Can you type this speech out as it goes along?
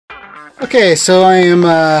Okay, so I am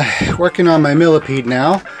working on my Millipede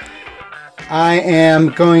now. I am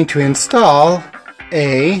going to install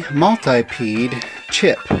a Multipede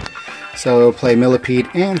chip. So it'll play Millipede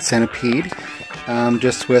and Centipede.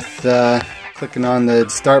 Just with clicking on the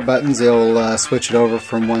start buttons, it'll switch it over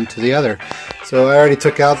from one to the other. So I already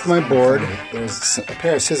took out my board. There's a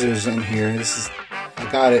pair of scissors in here.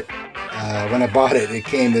 I got it when I bought it. It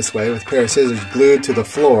came this way with a pair of scissors glued to the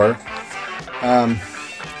floor.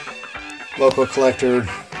 Local collector,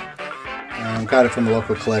 got it from a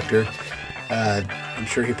local collector. I'm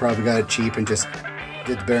sure he probably got it cheap and just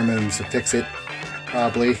did the bare minimum to fix it,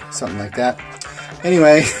 probably something like that.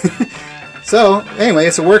 Anyway,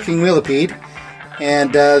 it's a working Millipede,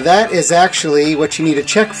 and that is actually what you need to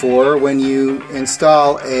check for when you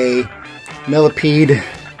install a Millipede,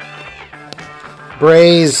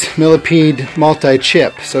 Braze Millipede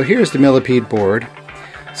multi-chip. So here's the Millipede board.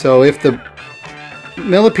 So if the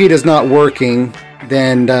Millipede is not working,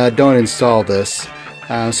 then don't install this.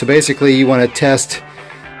 So basically you want to test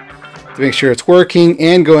to make sure it's working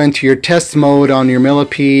and go into your test mode on your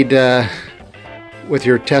Millipede with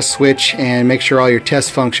your test switch and make sure all your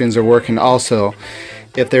test functions are working also.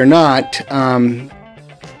 If they're not,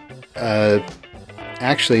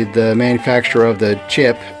 actually the manufacturer of the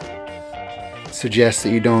chip suggests that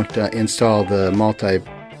you don't install the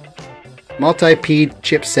Multipede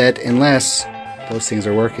chipset unless those things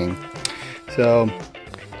are working. So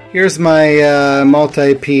here's my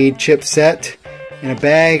Multipede chipset in a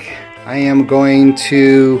bag. I am going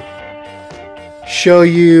to show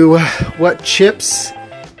you what chips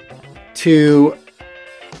to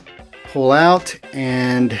pull out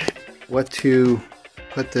and what to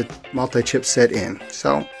put the multi-chip set in.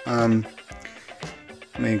 So I'm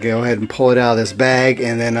going to go ahead and pull it out of this bag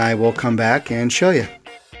and then I will come back and show you.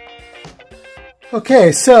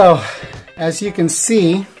 Okay, so as you can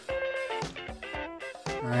see,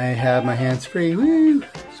 I have my hands free, woo,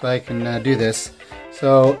 so I can do this.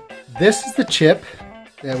 So this is the chip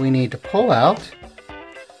that we need to pull out,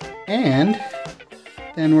 and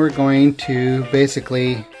then we're going to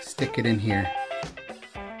basically stick it in here,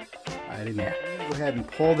 right in there. I'm going to go ahead and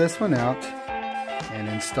pull this one out and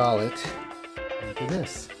install it into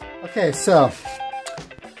this. Okay, so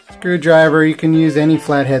screwdriver, you can use any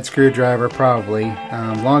flathead screwdriver probably.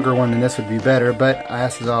 Longer one than this would be better, but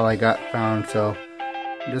this is all I got found, so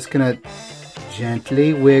I'm just gonna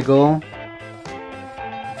gently wiggle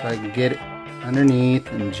so I can get it underneath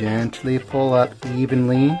and gently pull up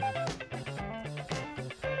evenly.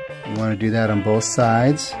 You want to do that on both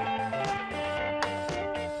sides.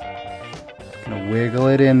 Just gonna wiggle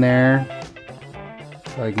it in there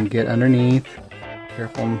so I can get underneath.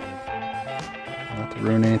 Careful not to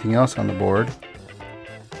ruin anything else on the board.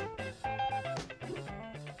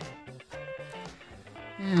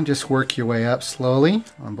 And just work your way up slowly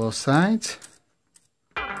on both sides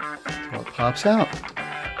until it pops out.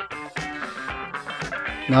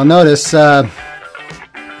 Now notice on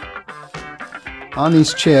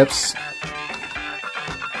these chips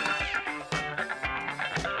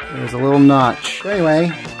there's a little notch. Anyway,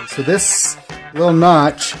 so this little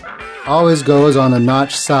notch always goes on the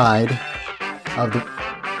notch side of the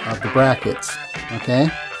brackets, okay?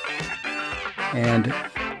 And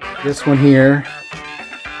this one here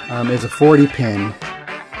is a 40 pin,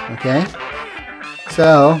 okay?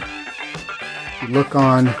 So if you look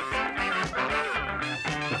on the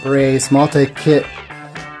Braze multi-kit,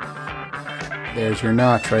 there's your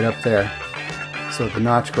notch right up there. So the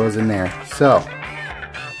notch goes in there. So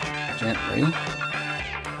gently,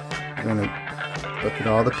 I'm going to look at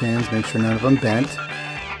all the pins, make sure none of them bent.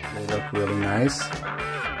 They look really nice.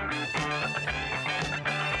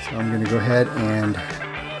 So I'm going to go ahead and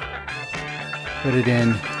put it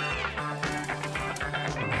in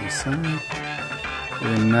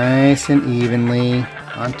nice and evenly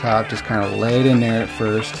on top. Just kind of lay it in there at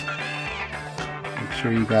first. Make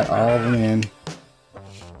sure you got all of them in.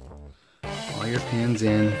 All your pins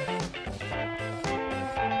in.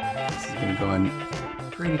 This is going to go in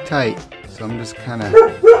pretty tight. So I'm just kind of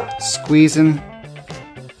squeezing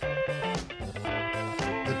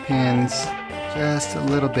the pins just a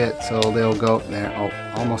little bit so they'll go there. Oh,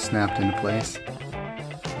 almost snapped into place.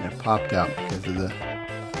 And it popped out because of the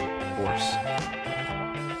force.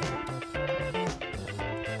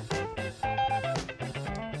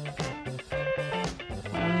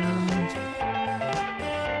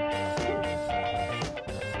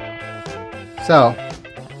 So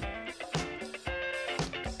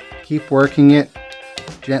keep working it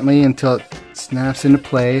gently until it snaps into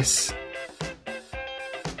place.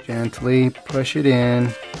 Gently push it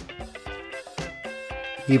in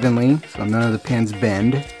evenly so none of the pins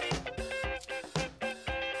bend.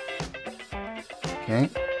 Okay,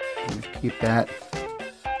 keep that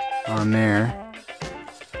on there.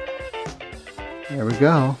 There we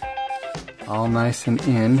go. All nice and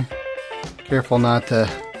in. Careful not to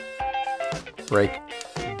break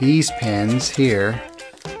these pins here,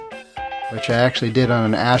 which I actually did on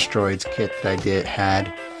an Asteroids kit that I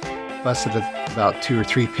had. Busted about 2 or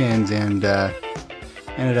 3 pins and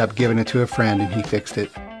ended up giving it to a friend, and he fixed it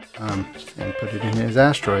and put it in his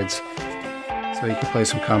Asteroids so he could play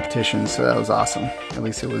some competitions. So that was awesome. At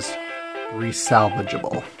least it was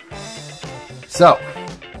resalvageable. So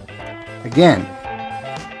again,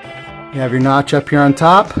 you have your notch up here on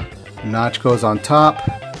top. The notch goes on top,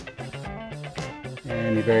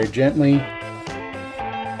 and you very gently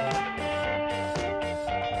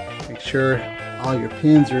make sure all your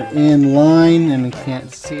pins are in line, and you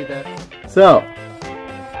can't see that. So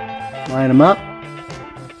line them up.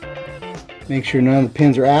 Make sure none of the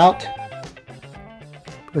pins are out.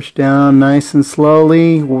 Push down nice and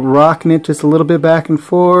slowly, rocking it just a little bit back and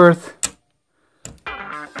forth.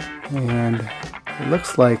 And it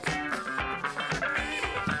looks like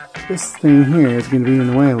this thing here is going to be in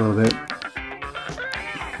the way a little bit.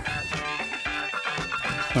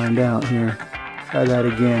 Let's find out here. Try that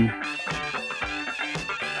again.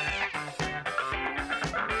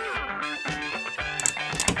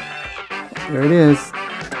 There it is.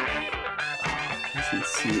 You can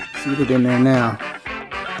see it in there now.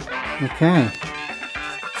 Okay.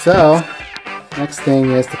 So, next thing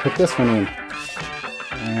is to put this one in.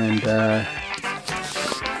 And I'll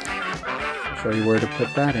show you where to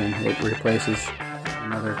put that in. It replaces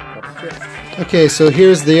another couple chips. Okay, so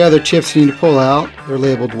here's the other chips you need to pull out. They're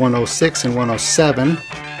labeled 106 and 107.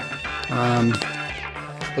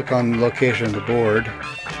 Look on the location of the board.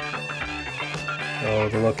 So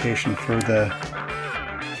the location for the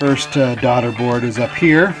first daughter board is up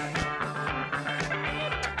here,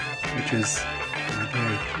 which is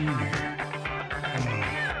very clear.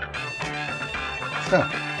 So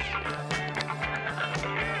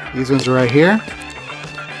these ones are right here.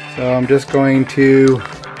 So I'm just going to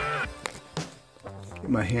get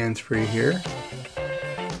my hands free here.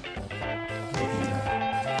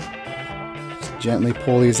 Just gently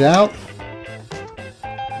pull these out.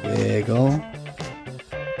 Wiggle.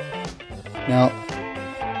 Now,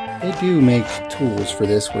 they do make tools for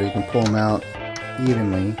this where you can pull them out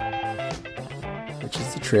evenly, which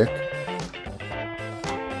is the trick.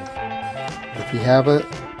 If you have a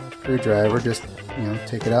screwdriver, just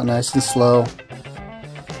take it out nice and slow.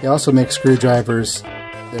 They also make screwdrivers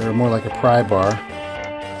that are more like a pry bar,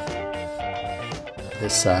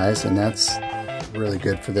 this size, and that's really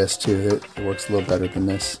good for this too. It works a little better than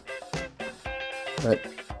this. But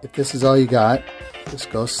if this is all you got, just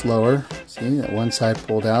go slower. See, that one side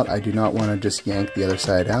pulled out. I do not want to just yank the other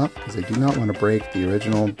side out because I do not want to break the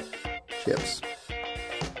original chips.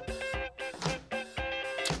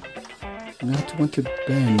 Not want to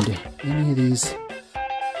bend any of these.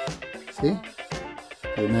 See?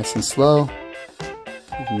 Do it nice and slow.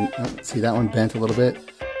 You can, see that one bent a little bit.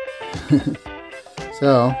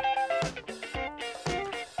 So,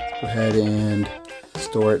 let's go ahead and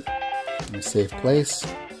store it in a safe place.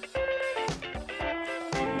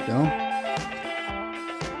 Go.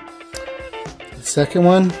 The second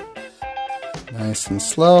one, nice and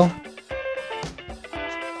slow.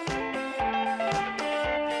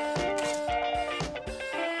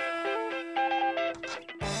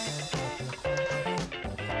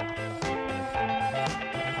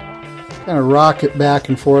 Kind of rock it back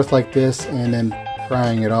and forth like this, and then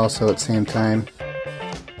prying it also at the same time.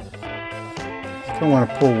 You don't want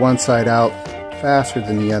to pull one side out faster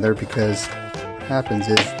than the other, because what happens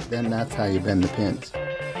is then that's how you bend the pins. There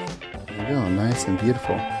you go, nice and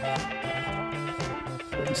beautiful. Go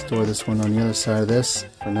ahead and store this one on the other side of this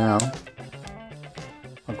for now.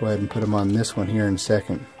 I'll go ahead and put them on this one here in a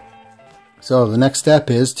second. So the next step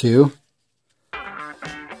is to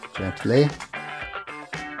gently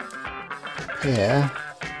prepare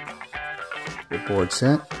your board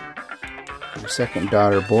set. Your second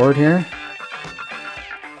daughter board here.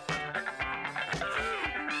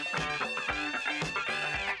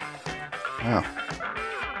 Wow,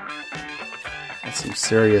 that's some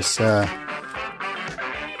serious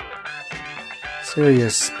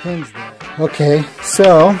pins there. Okay,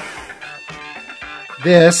 so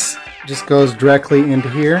this just goes directly into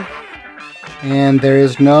here, and there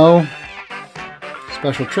is no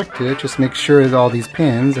special trick to it. Just make sure that all these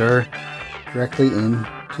pins are directly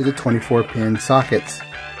into the 24-pin sockets.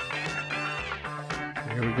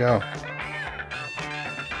 Here we go.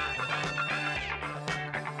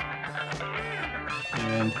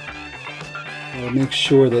 And we'll make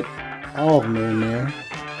sure that all of them are in there,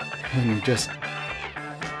 and you just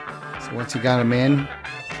So once you got them in,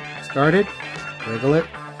 started, wiggle it.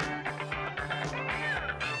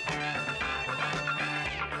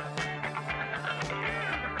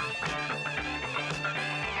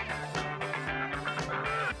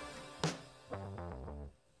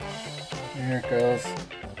 There it goes.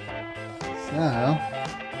 So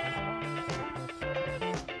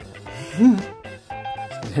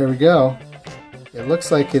there we go. It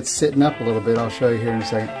looks like it's sitting up a little bit. I'll show you here in a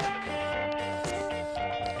second.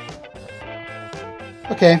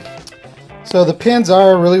 Okay, so the pins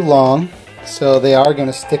are really long, so they are going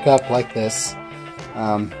to stick up like this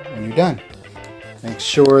when you're done. Make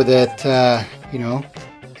sure that you know,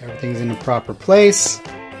 everything's in the proper place.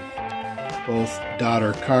 Both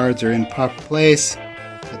daughter cards are in proper place.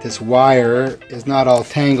 That this wire is not all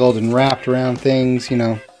tangled and wrapped around things. You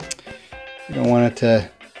know, you don't want it to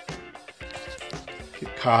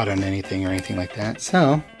get caught on anything or anything like that.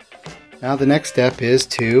 So now the next step is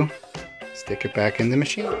to stick it back in the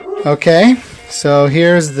machine. Okay, so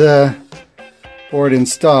here's the board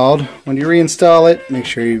installed. When you reinstall it, make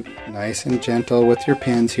sure you're nice and gentle with your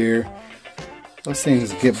pins here. Those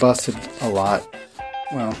things get busted a lot.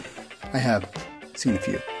 Well, I have seen a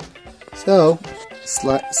few. So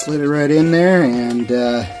slid it right in there, and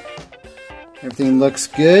everything looks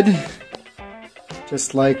good,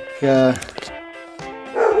 just like when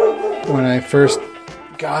I first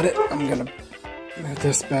got it. I'm gonna move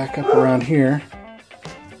this back up around here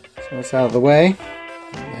so it's out of the way.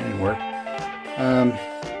 That didn't work.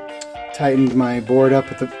 Tightened my board up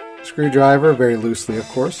with the screwdriver, very loosely of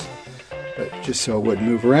course, but just so it wouldn't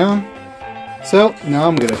move around. So now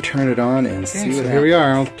I'm going to turn it on and see what happens. Here we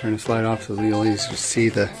are. I'll turn the slide off so you'll easier see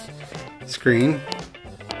the screen.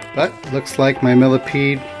 But looks like my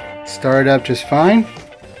Millipede started up just fine.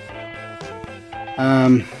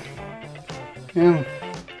 Yeah,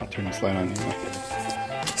 I'll turn the slide on here.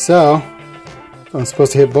 So I'm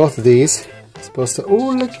supposed to hit both of these. Supposed to. Oh,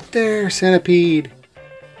 look at there, centipede.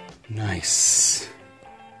 Nice.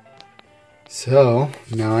 So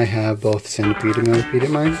now I have both centipede and millipede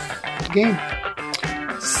in my game.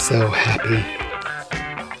 So happy.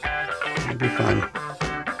 It'll be fun.